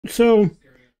So,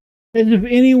 as if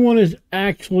anyone is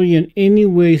actually in any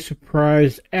way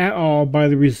surprised at all by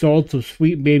the results of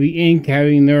Sweet Baby Inc.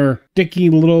 having their sticky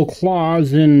little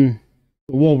claws in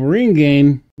the Wolverine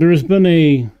game, there has been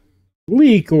a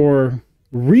leak or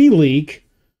re-leak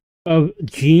of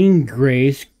Jean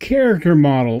Grey's character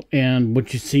model, and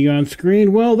what you see on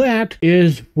screen, well, that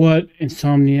is what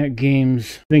Insomniac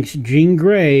Games thinks Jean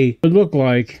Grey would look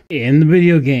like in the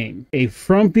video game. A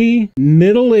frumpy,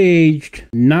 middle-aged,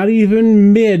 not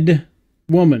even mid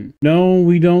woman. No,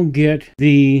 we don't get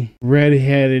the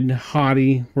red-headed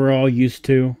hottie we're all used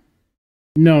to.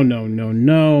 No,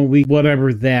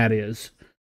 whatever that is.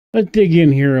 Let's dig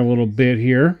in here a little bit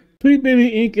here. Sweet Baby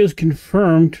Inc. is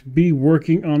confirmed to be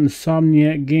working on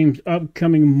Insomniac Games'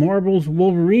 upcoming Marvel's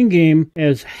Wolverine game,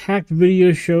 as hacked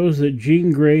video shows that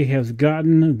Jean Grey has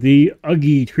gotten the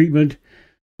Uggy treatment.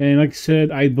 And like I said,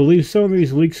 I believe some of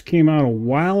these leaks came out a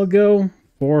while ago,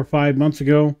 4 or 5 months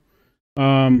ago.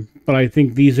 But I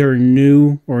think these are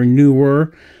new or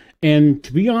newer. And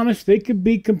to be honest, they could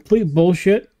be complete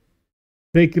bullshit.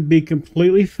 They could be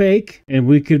completely fake. And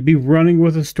we could be running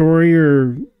with a story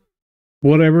or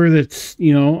whatever that's,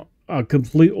 you know, a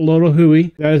complete load of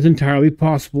hooey. That is entirely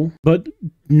possible. But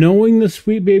knowing the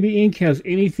Sweet Baby Inc. has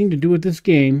anything to do with this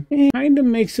game, it kind of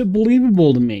makes it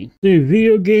believable to me. The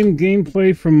video game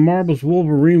gameplay from Marvel's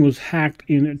Wolverine was hacked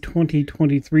in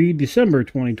 2023, December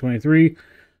 2023,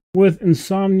 with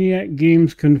Insomniac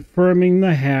Games confirming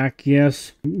the hack.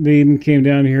 Yes, they even came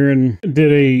down here and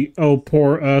did a, oh,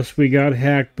 poor us, we got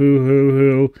hacked,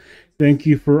 boo-hoo-hoo. Thank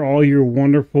you for all your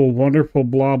wonderful, wonderful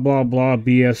blah, blah, blah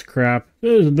BS crap.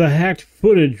 The hacked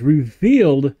footage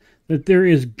revealed that there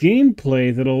is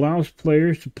gameplay that allows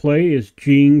players to play as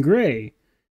Jean Grey,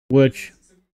 which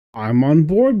I'm on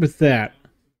board with that.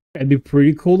 It'd be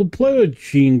pretty cool to play with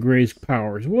Jean Grey's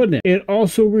powers, wouldn't it? It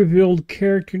also revealed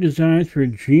character designs for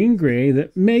Jean Grey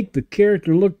that make the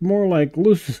character look more like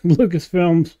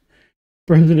Lucasfilm's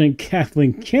President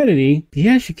Kathleen Kennedy.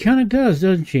 Yeah, she kind of does,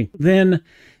 doesn't she? Then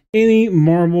any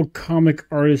Marvel comic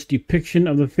artist depiction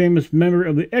of the famous member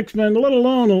of the X-Men, let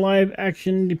alone a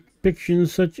live-action depiction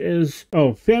such as,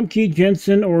 Famke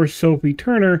Jensen or Sophie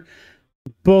Turner,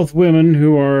 both women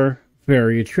who are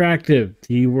very attractive.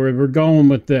 See where we're going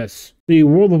with this. The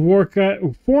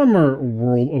former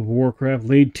World of Warcraft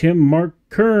lead Tim Mark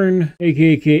Kern,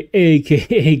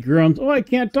 aka Grumps, I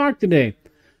can't talk today,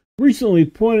 recently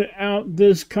pointed out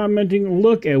this, commenting,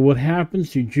 look at what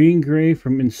happens to Jean Grey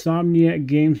from Insomniac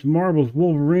Games' Marvel's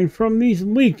Wolverine from these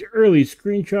leaked early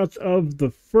screenshots of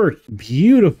the first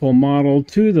beautiful model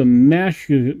to the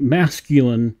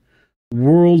masculine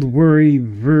world-weary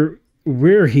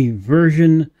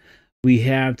version we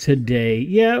have today.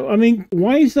 Yeah, I mean,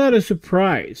 why is that a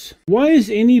surprise? Why is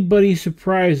anybody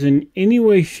surprised in any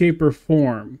way, shape, or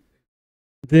form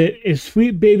that if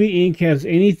Sweet Baby Inc. has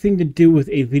anything to do with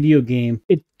a video game,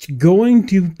 it's going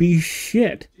to be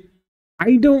shit?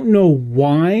 I don't know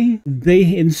why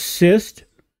they insist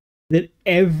that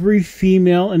every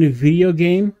female in a video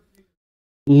game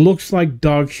looks like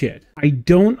dog shit. I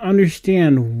don't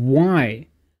understand why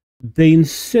they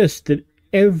insist that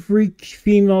every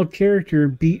female character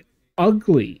be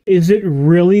ugly. Is it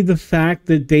really the fact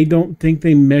that they don't think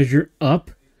they measure up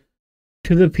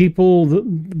to the people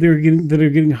that are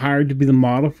getting hired to be the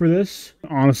model for this?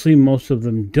 Honestly, most of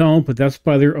them don't, but that's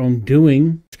by their own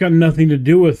doing. It's got nothing to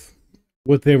do with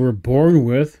what they were born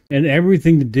with, and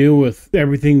everything to do with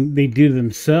everything they do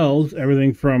themselves.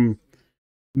 Everything from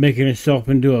making herself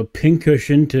into a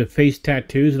pincushion to face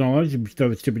tattoos and all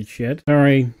that stupid shit.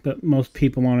 Sorry, but most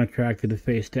people aren't attracted to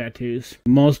face tattoos.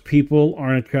 Most people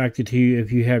aren't attracted to you if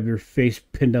you have your face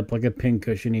pinned up like a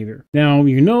pincushion either. Now,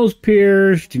 your nose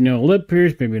pierced, lip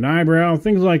pierced, maybe an eyebrow,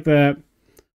 things like that.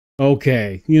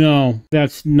 Okay,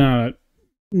 that's not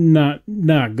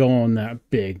going that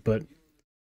big, but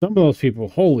some of those people,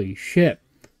 holy shit.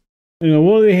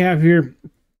 What do they have here?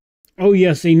 Oh,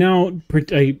 yes, they now,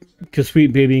 because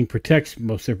Sweet Baby protects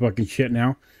most of their fucking shit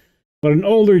now. But an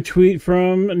older tweet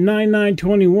from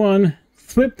 9921,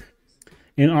 flip,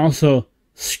 and also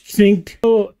synced.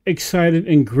 So excited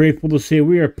and grateful to say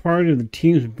we are part of the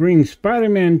teams bringing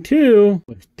Spider-Man 2,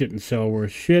 which didn't sell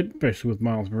worth shit, especially with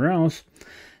Miles Morales,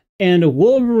 and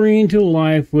Wolverine to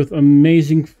life with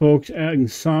amazing folks at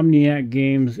Insomniac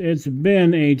Games. It's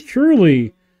been a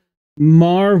truly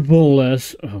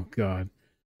marvelous, oh God,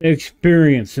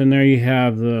 experience. And there you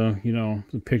have the,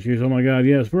 the pictures. Oh my God,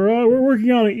 yes, we're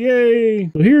working on it, yay!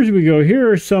 So here we go.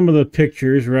 Here are some of the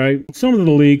pictures, right? Some of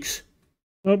the leaks.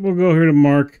 Oh, we'll go here to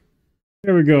Mark.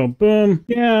 There we go. Boom.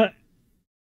 Yeah.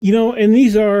 And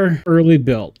these are early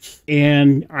builds.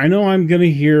 And I know I'm going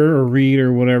to hear or read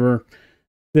or whatever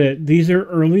that these are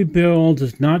early builds,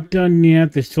 it's not done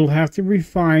yet, they still have to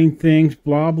refine things,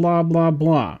 blah, blah, blah,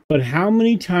 blah. But how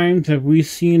many times have we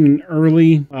seen an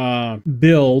early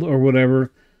build or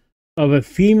whatever of a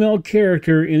female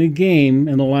character in a game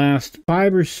in the last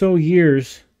 5 or so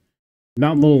years,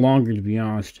 not a little longer to be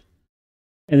honest,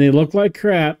 and they look like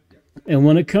crap, and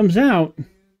when it comes out,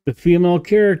 the female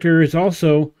character is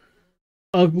also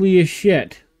ugly as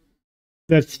shit.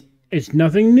 It's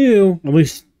nothing new, at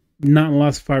least not in the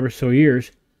last 5 or so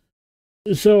years.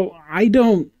 So I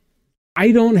don't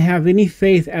have any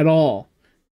faith at all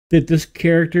that this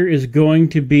character is going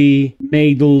to be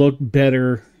made to look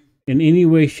better in any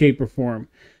way, shape, or form.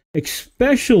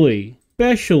 Especially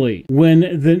when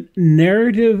the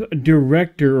narrative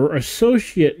director or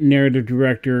associate narrative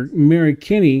director, Mary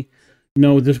Kinney,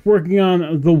 that's working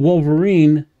on the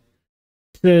Wolverine,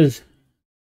 says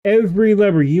every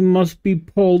lever you must be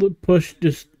pulled, pushed,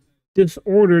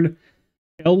 disordered,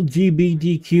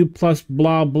 LGBTQ plus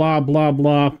blah, blah, blah,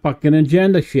 blah, fucking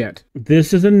agenda shit.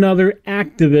 This is another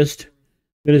activist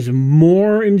that is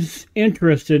more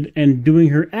interested in doing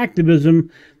her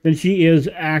activism than she is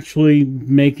actually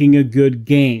making a good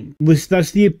game. At least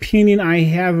that's the opinion I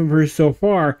have of her so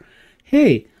far.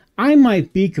 Hey, I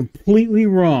might be completely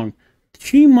wrong.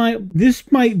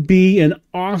 This might be an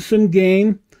awesome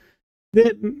game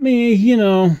that,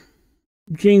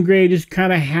 Jean Grey just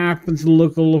kind of happens to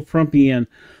look a little frumpy in.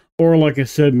 Or like I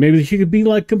said, maybe she could be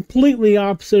like completely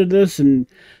opposite of this and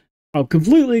a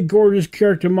completely gorgeous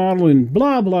character model and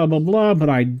blah, blah, blah, blah, but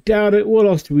I doubt it. What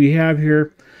else do we have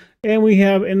here? And we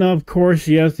have, and of course,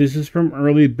 yes, this is from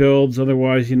early builds.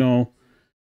 Otherwise, the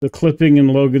clipping in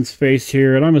Logan's face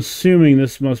here, and I'm assuming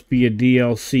this must be a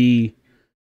DLC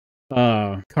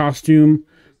costume,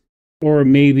 or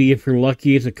maybe if you're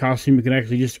lucky, it's a costume you can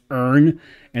actually just earn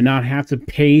and not have to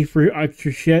pay for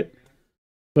extra shit.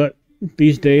 But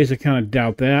these days, I kind of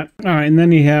doubt that. All right, and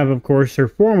then you have, of course, her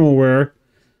formal wear,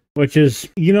 which is,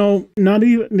 not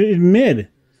even mid.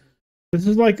 This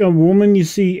is like a woman you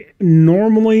see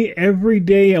normally every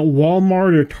day at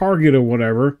Walmart or Target or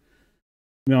whatever.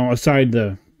 Aside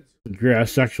the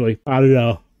dress, actually. I don't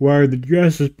know. Where the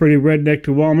dress is pretty redneck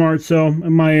to Walmart, so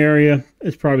in my area,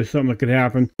 it's probably something that could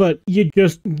happen. But she's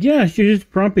just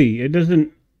frumpy.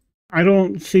 I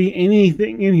don't see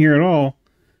anything in here at all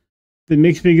that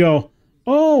makes me go,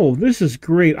 oh, this is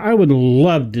great. I would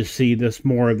love to see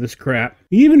more of this crap.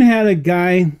 You even had a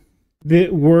guy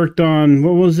that worked on,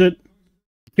 what was it?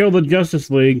 Kill the Justice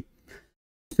League,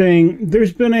 saying,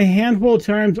 there's been a handful of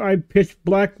times I've pitched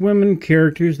black women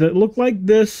characters that look like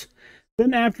this,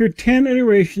 then after 10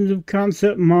 iterations of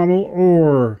concepts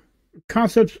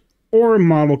or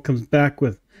model comes back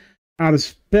with out of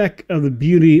spec of the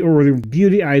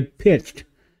beauty I pitched.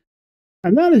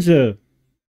 And that is a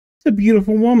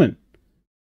beautiful woman.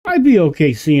 I'd be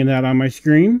okay seeing that on my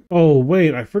screen. Oh,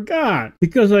 wait, I forgot.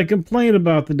 Because I complained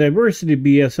about the diversity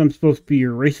BS, I'm supposed to be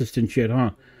your racist and shit, huh?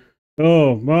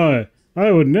 Oh, my. I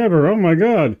would never. Oh, my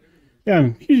God.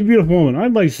 Yeah, she's a beautiful woman.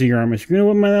 I'd like to see her on my screen. I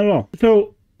wouldn't mind that at all.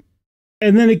 So,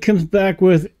 and then it comes back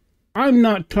with, I'm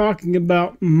not talking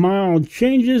about mild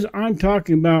changes. I'm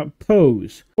talking about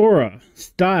pose, aura,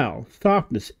 style,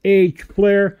 softness, age,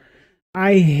 flair.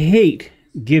 I hate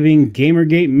giving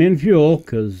Gamergate men fuel,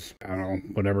 because, I don't know,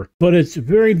 whatever. But it's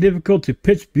very difficult to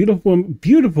pitch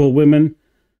beautiful women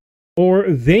or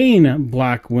vain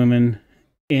black women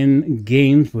in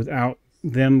games without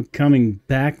them coming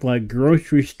back like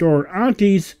grocery store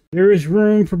aunties. There is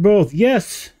room for both.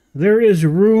 Yes, there is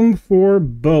room for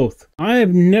both. I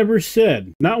have never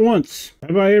said, not once,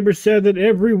 have I ever said that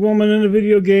every woman in a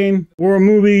video game or a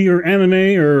movie or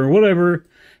anime or whatever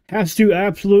has to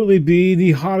absolutely be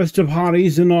the hottest of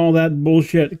hotties and all that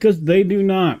bullshit, because they do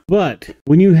not. But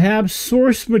when you have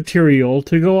source material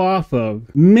to go off of,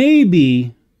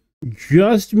 maybe,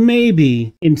 just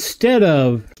maybe, instead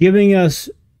of giving us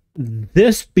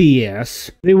this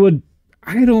BS, they would,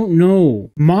 I don't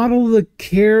know, model the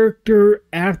character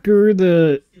after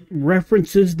the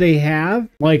references they have.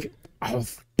 Like,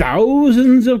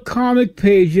 thousands of comic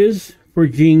pages for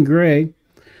Jean Grey.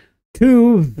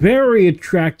 2 very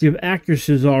attractive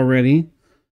actresses already.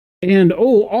 And,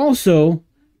 also,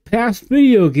 past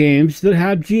video games that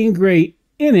have Jean Grey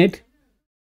in it,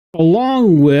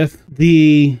 along with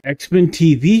the X-Men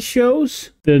TV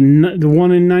shows, the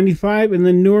one in 95 and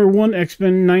the newer one,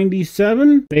 X-Men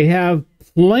 97. They have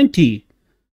plenty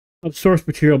of source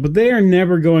material, but they are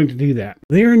never going to do that.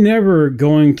 They are never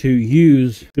going to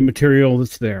use the material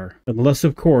that's there, unless,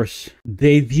 of course,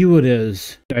 they view it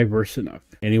as diverse enough.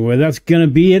 Anyway, that's going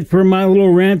to be it for my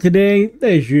little rant today.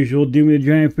 As usual, do me a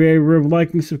giant favor of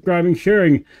liking, subscribing,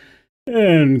 sharing,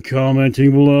 and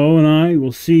commenting below, and I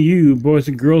will see you, boys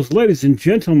and girls, ladies and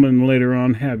gentlemen, later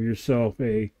on. Have yourself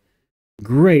a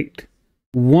great,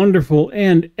 wonderful,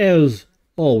 and as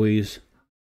always,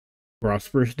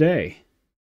 prosperous day.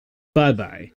 Bye-bye.